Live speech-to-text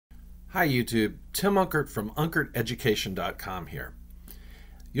Hi YouTube, Tim Unkert from UnkertEducation.com here.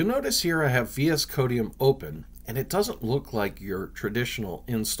 You'll notice here I have VSCodium open and it doesn't look like your traditional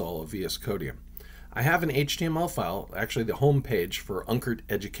install of VSCodium. I have an HTML file, actually the home page for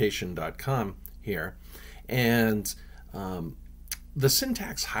UnkertEducation.com here, and the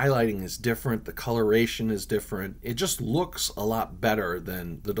syntax highlighting is different, the coloration is different. It just looks a lot better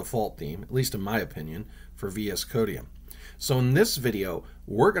than the default theme, at least in my opinion, for VSCodium. So in this video,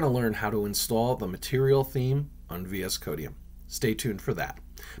 we're going to learn how to install the material theme on VSCodium. Stay tuned for that.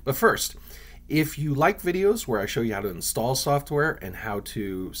 But first, if you like videos where I show you how to install software and how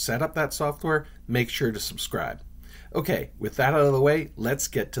to set up that software, make sure to subscribe. Okay, with that out of the way, let's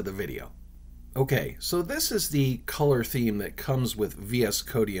get to the video. Okay, so this is the color theme that comes with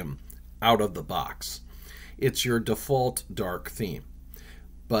VSCodium out of the box. It's your default dark theme.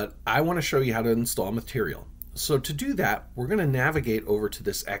 But I want to show you how to install material. So to do that, we're going to navigate over to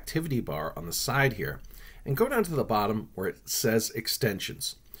this activity bar on the side here and go down to the bottom where it says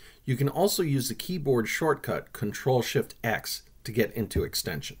extensions. You can also use the keyboard shortcut Control-Shift-X to get into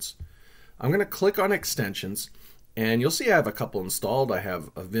extensions. I'm going to click on extensions and you'll see I have a couple installed. I have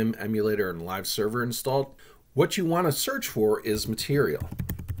a Vim emulator and live server installed. What you want to search for is material.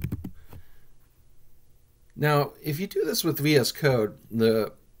 Now, if you do this with VS Code,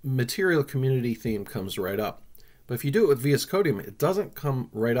 the material community theme comes right up. But if you do it with VSCodium, it doesn't come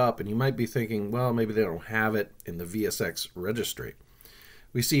right up, and you might be thinking, well, maybe they don't have it in the VSX registry.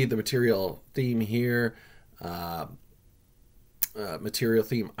 We see the material theme here, material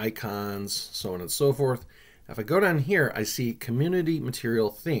theme icons, so on and so forth. If I go down here, I see community material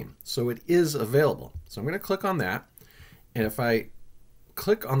theme. So it is available. So I'm going to click on that. And if I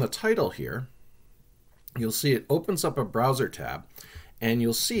click on the title here, you'll see it opens up a browser tab. And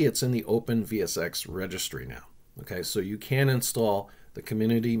you'll see it's in the Open VSX registry now. Okay, so you can install the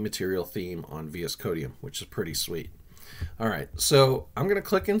community material theme on VSCodium, which is pretty sweet. All right, so I'm going to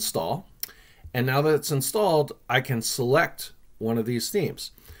click install. And now that it's installed, I can select one of these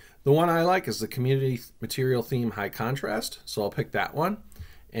themes. The one I like is the community material theme high contrast. So I'll pick that one.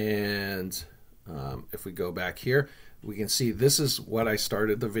 And if we go back here, we can see this is what I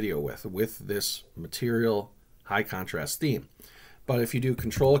started the video with this material high contrast theme. But if you do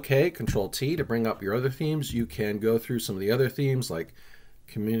Control-K, Control-T to bring up your other themes, you can go through some of the other themes like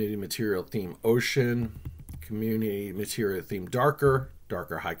Community Material Theme Ocean, Community Material Theme Darker,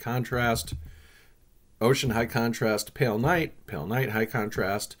 Darker High Contrast, Ocean High Contrast, Pale Night High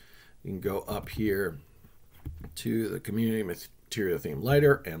Contrast. You can go up here to the Community Material Theme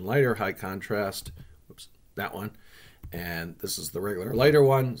Lighter and Lighter High Contrast. Oops, that one. And this is the regular lighter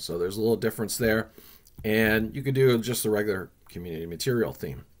one, so there's a little difference there. And you could do just the regular community material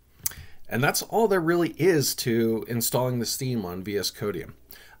theme. And that's all there really is to installing this theme on VSCodium.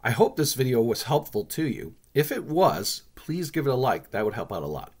 I hope this video was helpful to you. If it was, please give it a like. That would help out a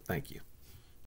lot. Thank you.